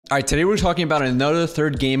All right, today we're talking about another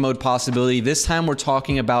third game mode possibility. This time we're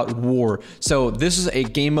talking about War. So this is a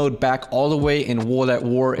game mode back all the way in World at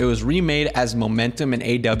War. It was remade as Momentum in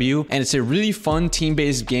AW, and it's a really fun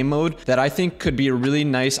team-based game mode that I think could be a really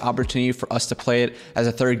nice opportunity for us to play it as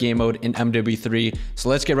a third game mode in MW3. So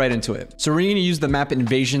let's get right into it. So we're going to use the map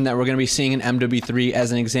Invasion that we're going to be seeing in MW3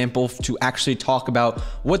 as an example to actually talk about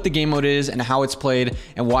what the game mode is and how it's played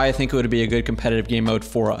and why I think it would be a good competitive game mode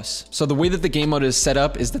for us. So the way that the game mode is set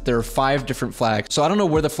up is that there are 5 different flags. So I don't know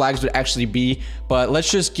where the flags would actually be, but let's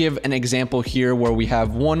just give an example here where we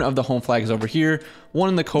have one of the home flags over here, one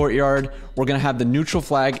in the courtyard. We're going to have the neutral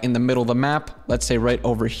flag in the middle of the map, let's say right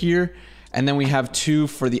over here. And then we have 2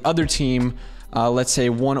 for the other team, let's say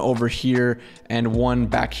 1 over here and 1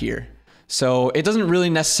 back here. So it doesn't really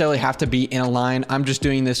necessarily have to be in a line. I'm just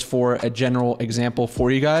doing this for a general example for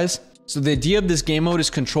you guys. So the idea of this game mode is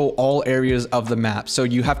control all areas of the map. So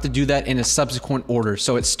you have to do that in a subsequent order.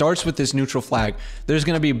 So it starts with this neutral flag. There's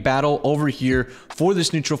going to be a battle over here for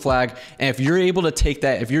this neutral flag. And if you're able to take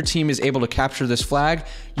that, if your team is able to capture this flag,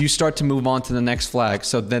 you start to move on to the next flag.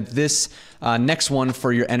 So that this next one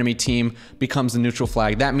for your enemy team becomes the neutral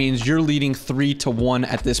flag. That means you're leading 3-1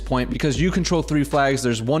 at this point because you control 3 flags.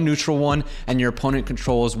 There's 1 neutral one and your opponent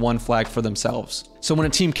controls 1 flag for themselves. So when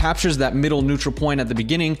a team captures that middle neutral point at the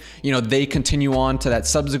beginning, you know, they continue on to that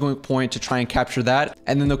subsequent point to try and capture that.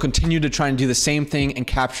 And then they'll continue to try and do the same thing and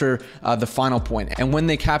capture the final point. And when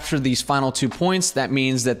they capture these final 2 points, that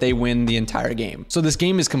means that they win the entire game. So this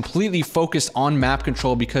game is completely focused on map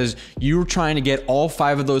control because you're trying to get all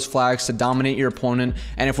 5 of those flags to dominate your opponent.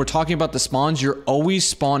 And if we're talking about the spawns, you're always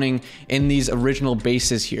spawning in these original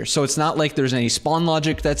bases here. So it's not like there's any spawn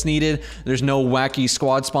logic that's needed. There's no wacky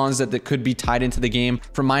squad spawns that could be tied into the game.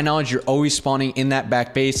 From my knowledge, you're always spawning in that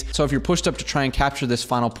back base. So if you're pushed up to try and capture this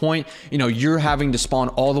final point, you know, you're having to spawn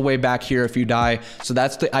all the way back here if you die. So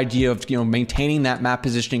that's the idea of, you know, maintaining that map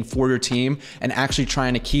positioning for your team and actually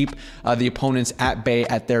trying to keep the opponents at bay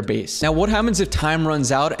at their base. Now, what happens if time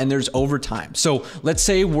runs out and there's overtime? So let's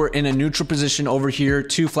say we're in a neutral position over here,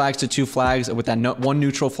 2 flags to 2 flags with that 1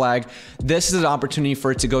 neutral flag. This is an opportunity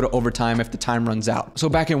for it to go to overtime if the time runs out. So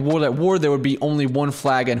back in World at War, there would be only 1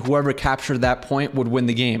 flag and whoever captured that point would win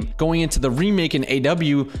the game. Going into the remake in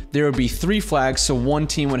AW, there would be 3 flags, so 1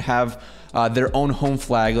 team would have their own home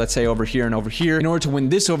flag, let's say over here and over here. In order to win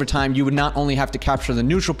this overtime, you would not only have to capture the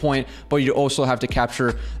neutral point, but you also have to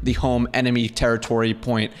capture the home enemy territory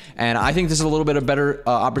point. And I think this is a little bit of better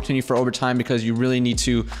opportunity for overtime because you really need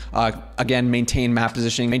to, again, maintain map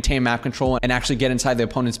positioning, maintain map control, and actually get inside the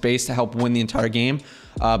opponent's base to help win the entire game.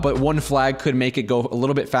 But 1 flag could make it go a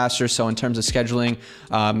little bit faster. So in terms of scheduling,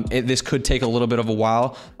 this could take a little bit of a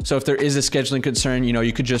while. So if there is a scheduling concern, you know,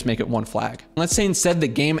 you could just make it 1 flag. Let's say instead the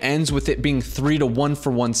game ends with it being 3-1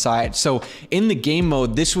 for one side. So in the game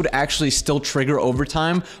mode, this would actually still trigger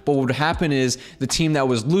overtime. But what would happen is the team that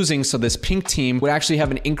was losing, so this pink team, would actually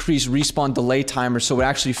have an increased respawn delay timer. So it would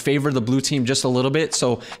actually favor the blue team just a little bit.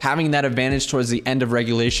 So having that advantage towards the end of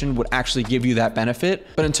regulation would actually give you that benefit.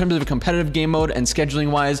 But in terms of a competitive game mode and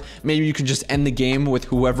scheduling wise, maybe you can just end the game with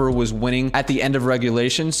whoever was winning at the end of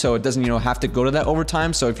regulation, so it doesn't, you know, have to go to that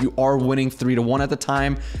overtime. So if you are winning 3-1 at the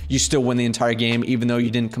time, you still win the entire game, even though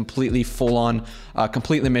you didn't completely full on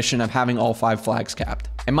complete the mission of having all 5 flags capped.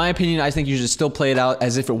 In my opinion, I think you should still play it out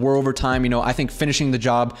as if it were overtime. You know, I think finishing the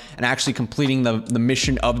job and actually completing the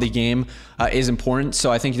mission of the game is important.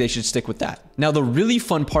 So I think they should stick with that. Now, the really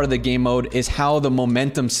fun part of the game mode is how the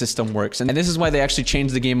momentum system works. And this is why they actually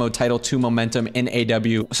changed the game mode title to Momentum in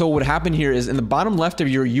AW. So what would happen here is in the bottom left of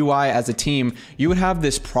your UI as a team, you would have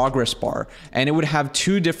this progress bar and it would have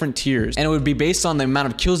 2 different tiers. And it would be based on the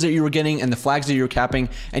amount of kills that you were getting and the flags that you were capping.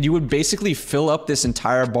 And you would basically fill up this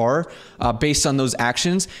entire bar based on those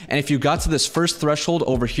actions. And if you got to this first threshold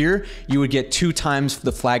over here, you would get 2 times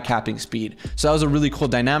the flag capping speed. So that was a really cool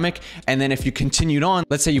dynamic. And then if you continued on,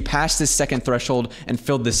 let's say you passed this second threshold and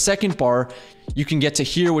filled the second bar, you can get to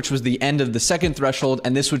here, which was the end of the second threshold,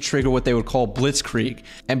 and this would trigger what they would call Blitzkrieg.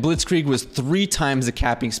 And Blitzkrieg was 3 times the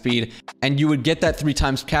capping speed, and you would get that 3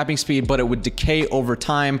 times capping speed, but it would decay over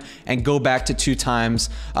time and go back to 2 times,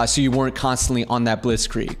 so you weren't constantly on that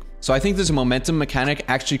Blitzkrieg. So I think this momentum mechanic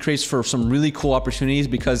actually creates for some really cool opportunities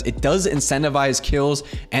because it does incentivize kills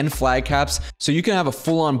and flag caps. So you can have a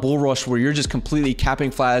full-on bull rush where you're just completely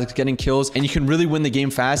capping flags, getting kills, and you can really win the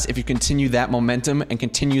game fast if you continue that momentum and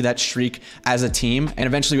continue that streak as a team. And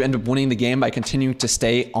eventually you end up winning the game by continuing to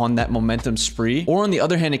stay on that momentum spree. Or on the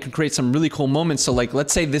other hand, it can create some really cool moments. So like,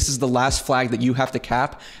 let's say this is the last flag that you have to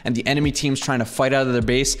cap and the enemy team's trying to fight out of their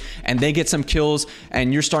base and they get some kills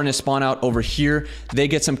and you're starting to spawn out over here. They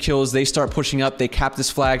get some kills kills, they start pushing up, they cap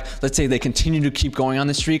this flag. Let's say they continue to keep going on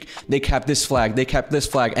the streak, they cap this flag, they cap this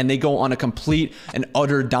flag, and they go on a complete and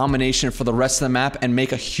utter domination for the rest of the map and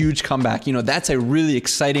make a huge comeback. You know, that's a really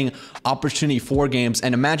exciting opportunity for games.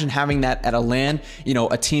 And imagine having that at a LAN. You know,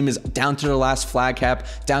 a team is down to their last flag cap,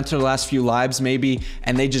 down to their last few lives maybe,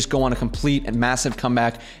 and they just go on a complete and massive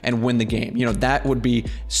comeback and win the game. You know, that would be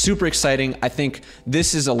super exciting. I think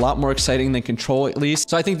this is a lot more exciting than Control, at least.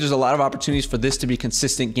 So I think there's a lot of opportunities for this to be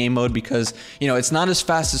consistent game mode because, you know, it's not as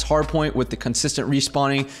fast as Hardpoint with the consistent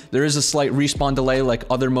respawning. There is a slight respawn delay like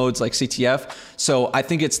other modes like CTF. So I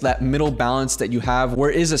think it's that middle balance that you have where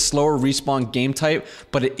it is a slower respawn game type,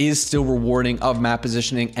 but it is still rewarding of map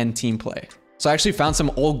positioning and team play. So I actually found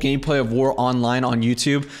some old gameplay of War online on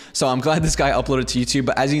YouTube. So I'm glad this guy uploaded to YouTube.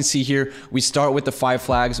 But as you can see here, we start with the 5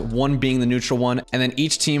 flags, 1 being the neutral one, and then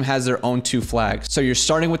each team has their own 2 flags. So you're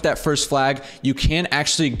starting with that first flag. You can't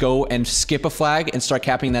actually go and skip a flag and start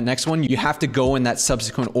capping that next one. You have to go in that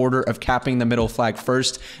subsequent order of capping the middle flag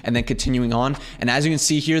first and then continuing on. And as you can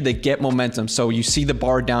see here, they get momentum. So you see the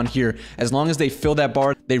bar down here. As long as they fill that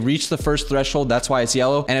bar, they reach the first threshold. That's why it's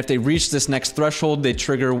yellow. And if they reach this next threshold, they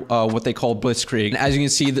trigger what they call Blitzkrieg. And as you can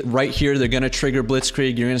see right here, they're going to trigger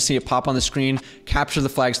Blitzkrieg. You're going to see it pop on the screen, capture the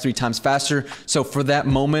flags 3 times faster. So for that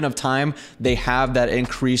moment of time, they have that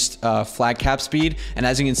increased flag cap speed. And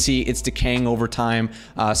as you can see, it's decaying over time.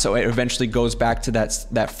 So it eventually goes back to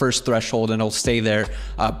that first threshold and it'll stay there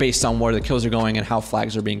based on where the kills are going and how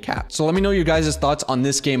flags are being capped. So let me know your guys' thoughts on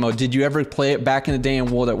this game mode. Did you ever play it back in the day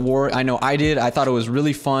in World at War? I know I did. I thought it was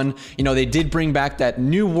really fun. You know, they did bring back that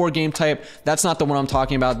new war game type. That's not the one I'm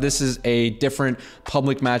talking about. This is a different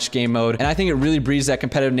public match game mode, and I think it really breeds that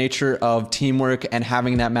competitive nature of teamwork and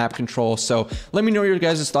having that map control. So let me know your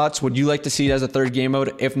guys' thoughts. Would you like to see it as a 3rd game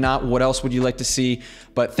mode? If not, what else would you like to see?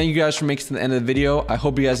 But thank you guys for making it to the end of the video. I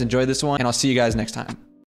hope you guys enjoyed this one, and I'll see you guys next time.